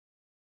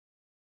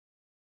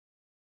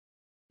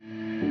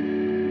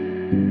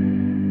God,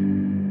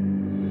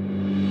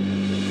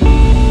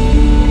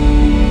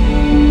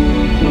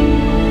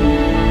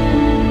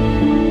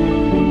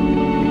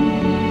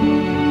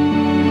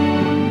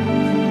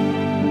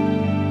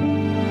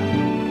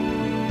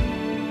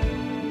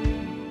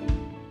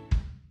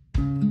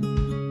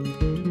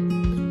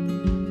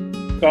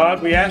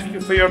 we ask you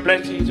for your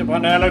blessings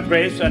upon Ella,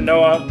 Grace, and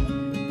Noah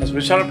as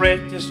we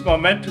celebrate this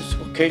momentous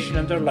occasion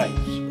in their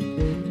lives.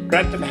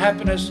 Grant them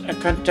happiness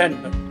and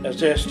contentment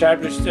as they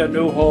establish their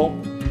new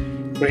home,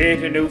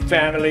 create a new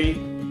family,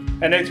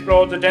 and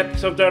explore the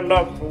depths of their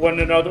love for one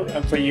another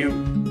and for you.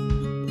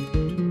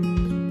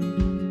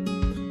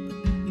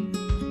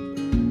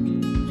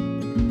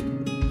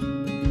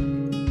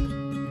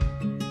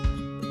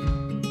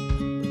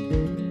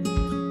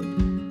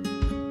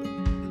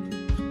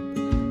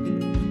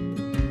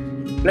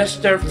 Bless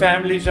their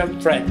families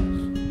and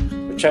friends,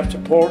 which have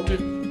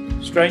supported,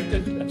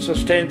 strengthened, and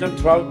sustained them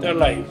throughout their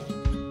lives.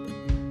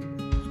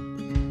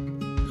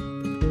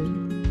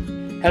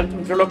 Help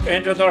them to look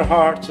into their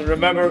hearts and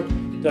remember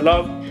the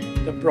love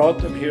that brought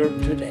them here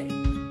today.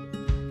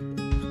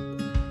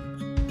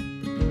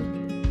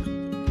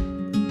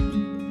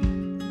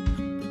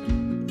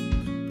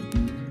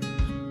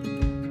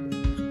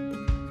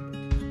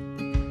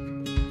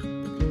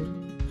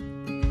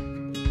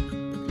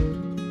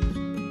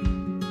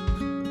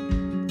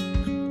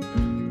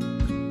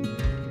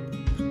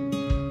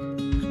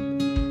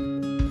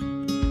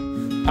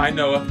 I,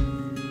 Noah,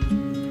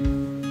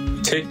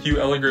 take you,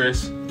 Ella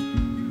Grace,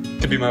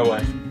 to be my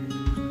wife.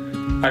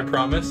 I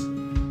promise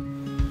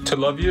to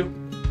love you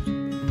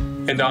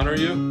and honor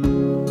you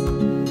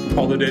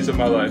all the days of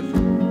my life.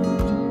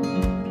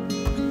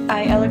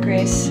 I, Ella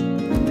Grace,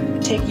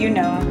 take you,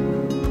 Noah,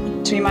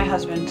 to be my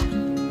husband.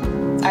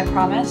 I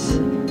promise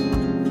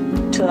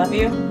to love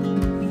you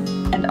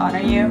and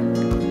honor you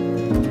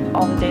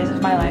all the days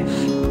of my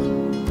life.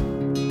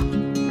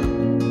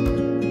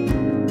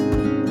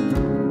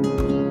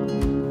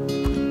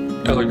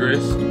 Ella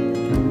Grace,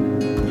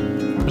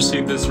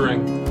 receive this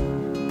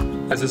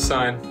ring as a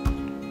sign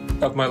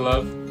of my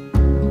love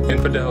and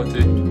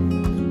fidelity.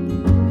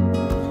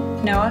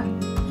 Noah,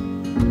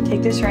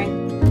 take this ring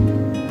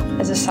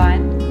as a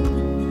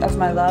sign of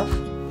my love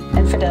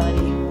and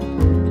fidelity.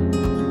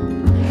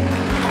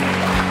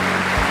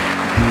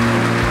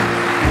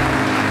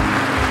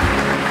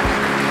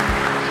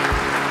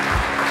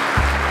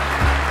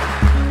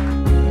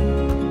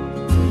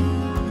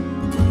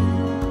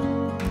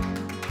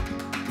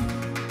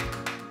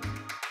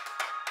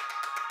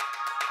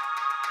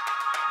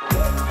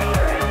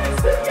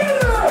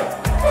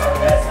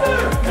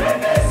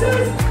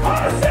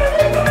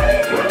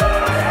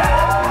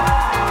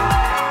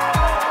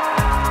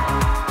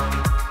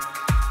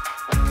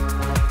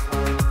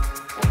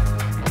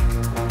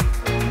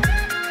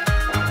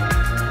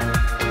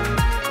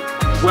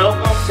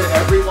 Welcome to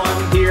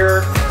everyone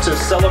here to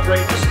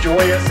celebrate this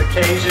joyous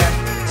occasion.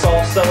 Let's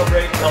all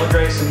celebrate Ella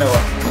Grace and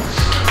Noah.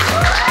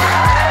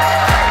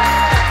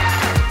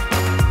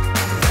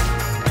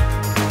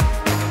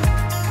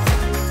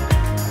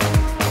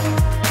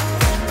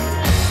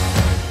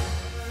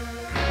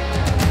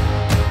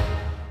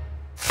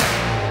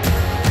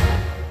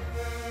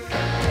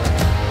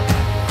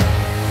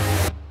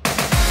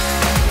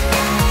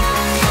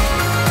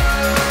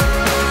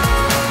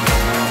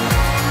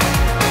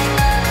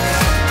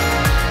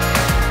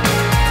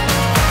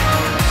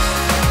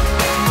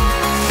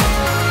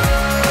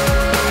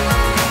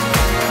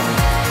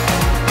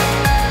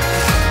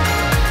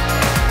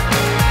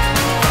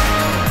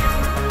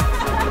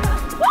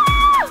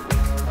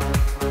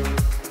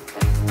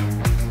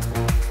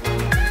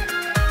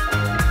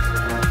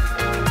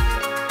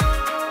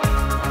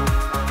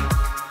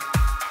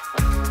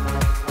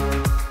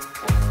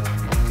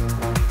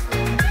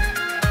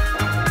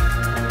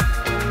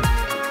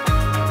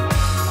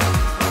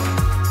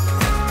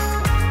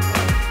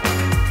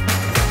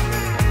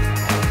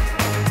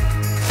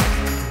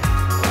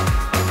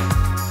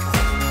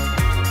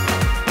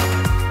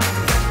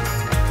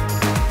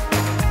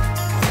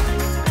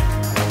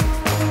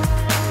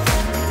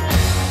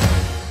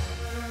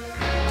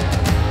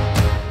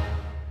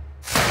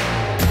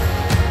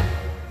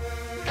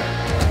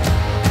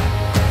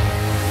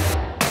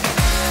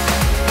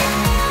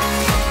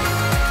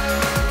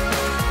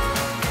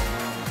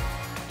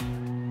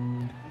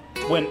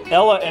 When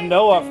Ella and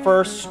Noah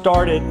first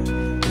started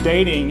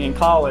dating in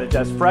college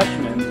as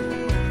freshmen,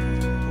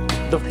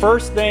 the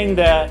first thing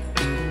that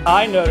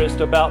I noticed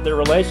about their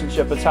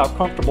relationship is how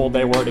comfortable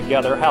they were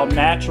together, how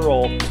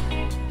natural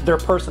their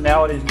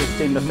personalities just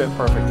seemed to fit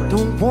perfectly.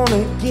 Don't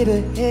wanna get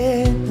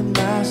ahead of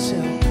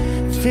myself,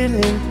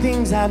 feeling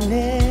things I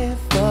never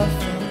felt.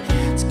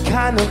 It's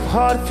kind of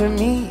hard for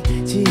me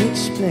to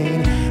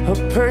explain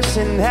her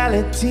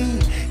personality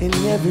and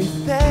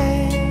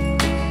everything.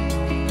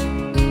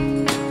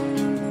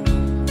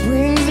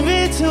 Brings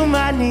me to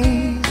my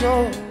knees,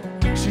 oh,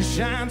 She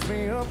shines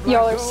me up.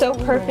 Y'all are so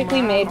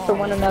perfectly made for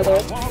one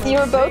another. You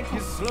are both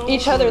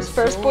each other's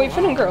first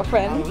boyfriend and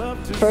girlfriend,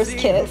 first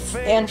kiss,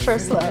 and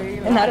first love,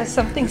 and that is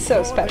something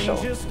so special.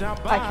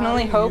 I can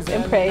only hope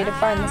and pray to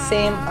find the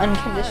same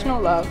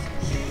unconditional love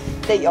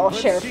that y'all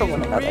share for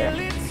one another.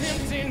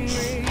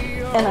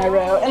 And I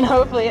wrote, and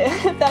hopefully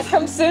that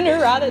comes sooner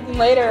rather than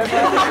later.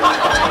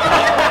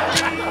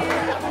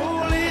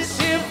 Foolish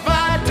if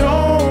I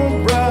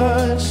don't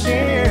rush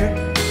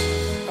in.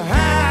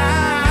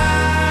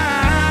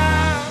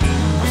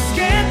 I'm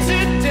scared to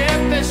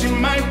death that she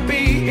might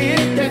be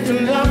it, that the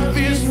love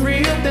is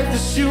real, that the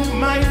shoe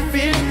might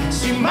fit.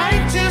 She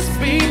might just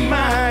be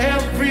my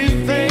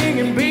everything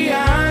and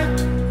beyond,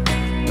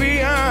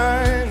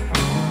 beyond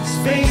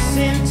space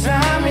and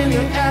time in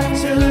the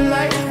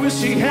afterlife. Will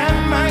she have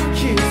my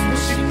kiss? Will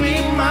she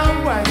be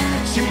my wife?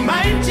 She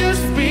might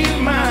just be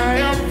my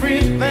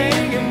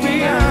everything and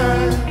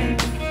beyond.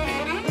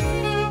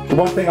 The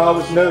one thing I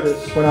always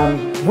notice when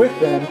I'm with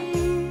them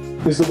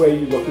is the way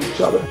you look at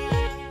each other.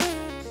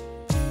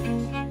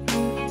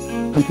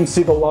 You can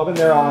see the love in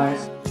their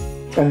eyes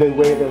and the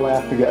way they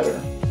laugh together.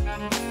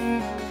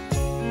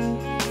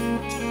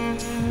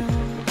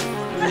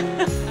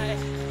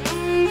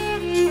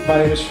 My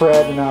name is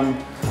Fred, and I'm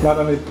not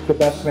only the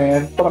best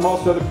man, but I'm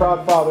also the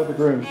proud father of the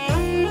groom.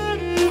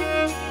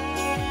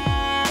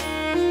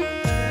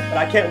 But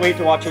I can't wait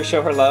to watch her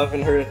show her love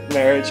in her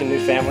marriage and new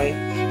family.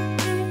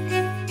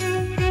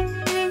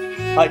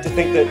 I like to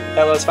think that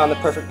Ella's found the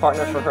perfect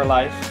partner for her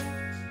life.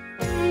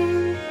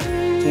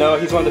 Noah,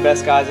 he's one of the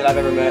best guys that I've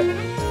ever met.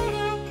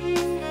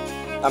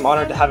 I'm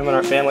honored to have him in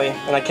our family,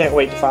 and I can't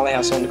wait to finally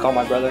have someone to call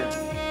my brother.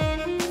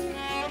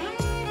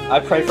 I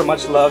pray for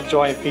much love,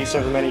 joy, and peace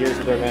over many years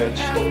of their marriage.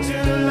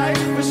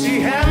 Will she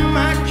have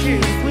my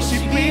kiss? Will she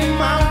be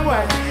my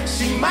wife?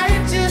 She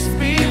might just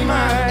be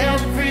my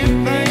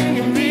everything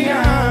and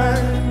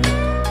beyond.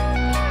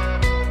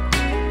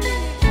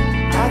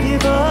 I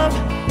give up,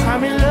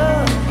 I'm in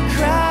love,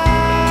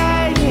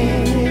 crying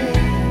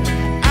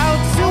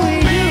out to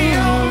you.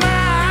 Oh my,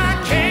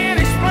 I can't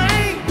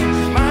explain.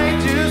 She might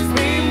just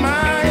be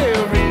my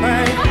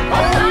everything.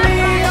 Oh me,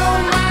 oh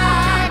my,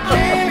 I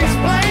can't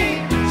explain.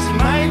 She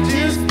might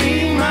just be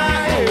my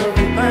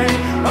everything.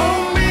 Oh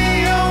me,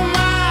 oh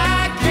my,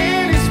 I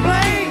can't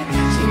explain.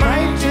 She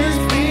might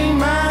just be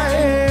my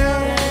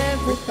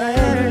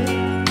everything.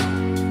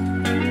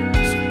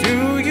 So do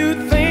you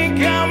think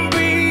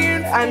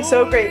I'm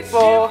so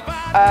grateful.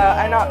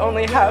 I not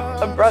only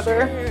have a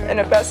brother and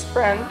a best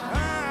friend,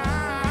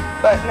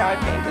 but now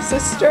I've gained a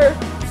sister.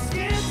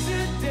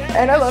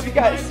 And I love you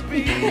guys.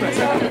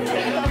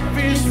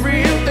 It's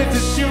real that the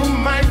shoe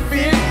might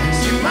fit.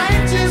 She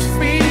might just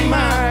be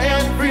my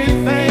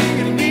everything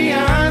and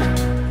beyond,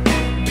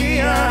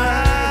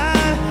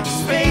 beyond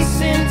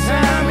space and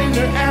time in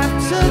the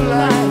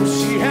afterlife.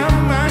 She have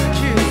my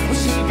kiss, will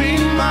she be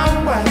my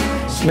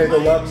wife? May the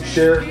love you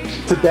share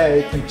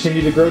today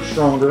continue to grow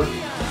stronger,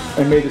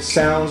 and may the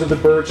sounds of the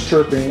birds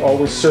chirping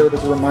always serve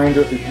as a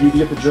reminder of the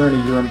beauty of the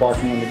journey you're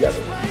embarking on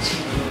together.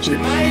 She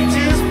might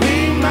just be